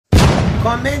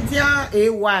Comedian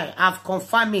AY have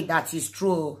confirmed me that is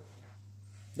true.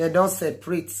 They don't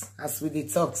separate as we dey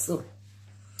talk so.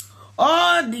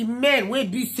 All the men wey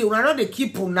be say we not dey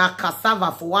keep una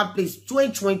cassava for one place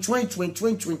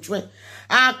 20.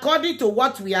 According to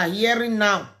what we are hearing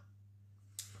now,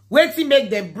 wetin make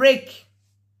them break?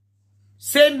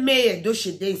 Say May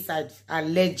Edochie dey inside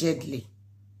allegedly.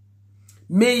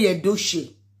 May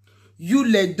Edochie, you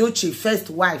Edochie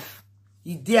first wife,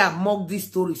 he dey among this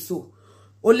story so.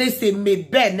 Only say May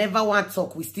Bear never want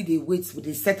talk. We still dey wait. We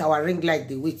dey set our ring light.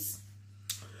 They wait.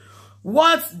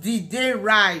 What did they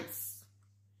write?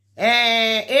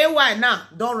 AY now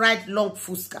don't write long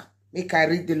fuska. Make I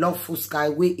read the long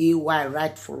fuska way AY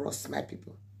write for us, my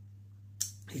people.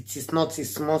 It is not a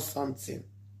small something.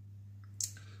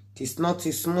 It is not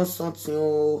a small something.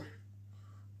 Oh,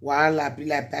 Wala be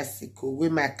like bicycle.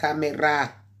 Where my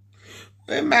camera?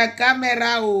 Where my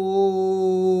camera?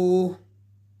 Oh.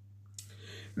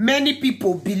 Many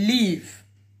people believe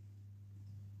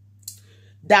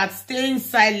that staying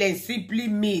silent simply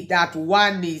means that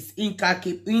one is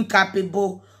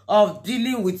incapable of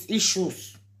dealing with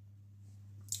issues.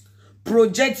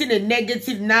 Projecting a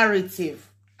negative narrative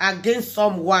against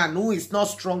someone who is not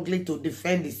strongly to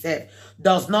defend himself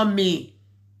does not mean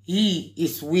he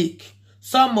is weak.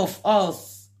 Some of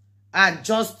us are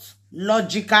just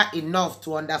logical enough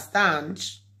to understand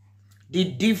the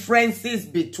differences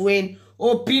between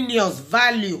opinions,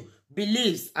 value,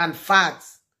 beliefs, and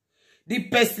facts. The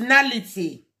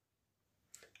personality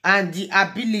and the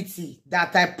ability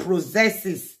that I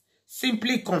possess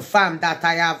simply confirm that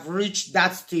I have reached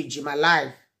that stage in my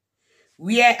life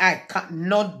where I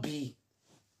cannot be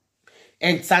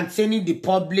entertaining the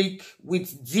public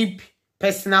with deep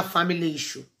personal family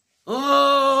issue.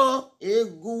 Oh,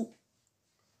 ego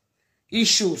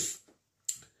issues.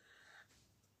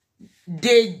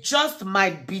 They just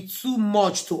might be too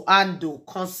much to handle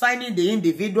concerning the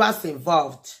individuals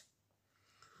involved.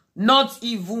 Not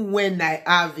even when I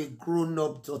have a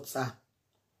grown-up daughter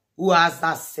who has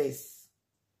access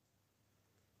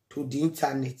to the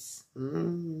internet.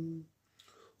 Who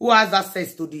has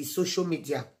access to the social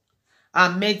media. Her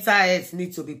mental health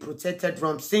needs to be protected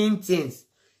from saying things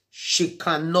she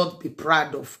cannot be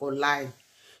proud of for life.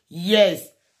 Yes,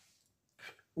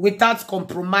 without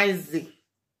compromising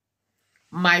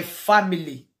my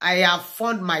family, I have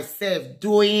found myself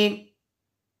doing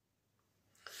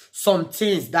some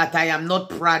things that I am not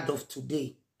proud of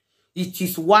today. It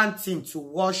is one thing to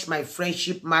watch my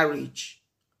friendship marriage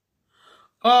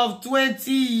of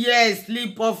 20 years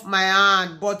slip off my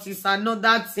hand, but it's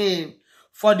another thing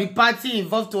for the party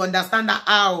involved to understand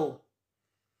how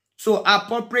to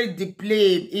appropriate the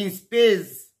blame in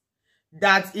space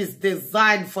that is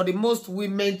designed for the most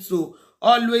women to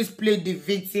always play the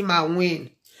victim and win.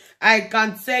 I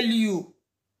can tell you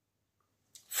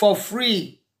for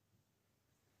free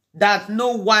that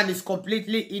no one is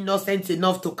completely innocent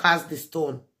enough to cast the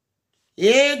stone.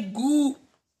 Egu.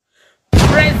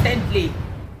 Presently,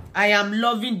 I am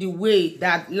loving the way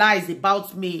that lies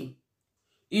about me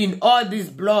in all these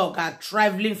blogs are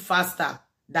traveling faster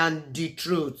than the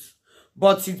truth.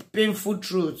 But its painful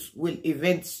truth will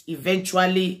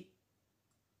eventually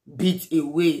beat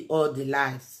away all the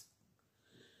lies.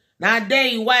 Now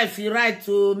then your wife he write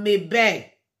to me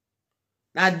bear.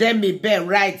 Now then me bear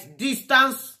write,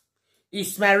 distance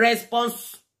is my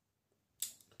response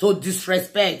to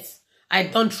disrespect. I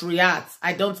don't react.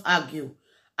 I don't argue.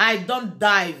 I don't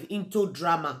dive into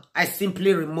drama. I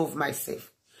simply remove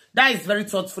myself. That is very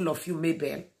thoughtful of you,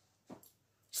 Mabel.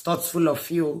 It's thoughtful of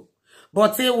you.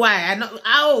 But say why? I know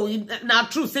how now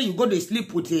true say you go to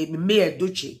sleep with a May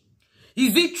Edochie.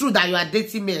 Is it true that you are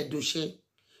dating May Edochie?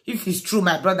 If it's true,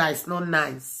 my brother, it's not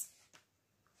nice.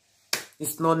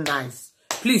 It's not nice.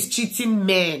 Please, cheating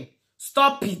men.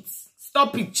 Stop it.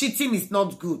 Stop it. Cheating is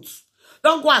not good.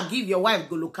 Don't go and give your wife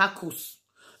Golokakus.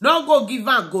 Don't go give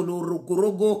her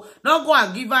Golorogorogo. Don't go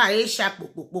and give her a shak.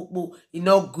 It's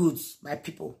not good, my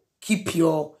people. Keep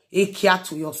your ekia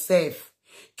to yourself.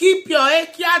 Keep your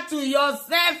ekia to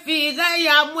yourself.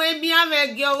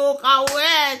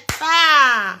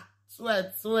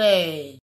 Sweat.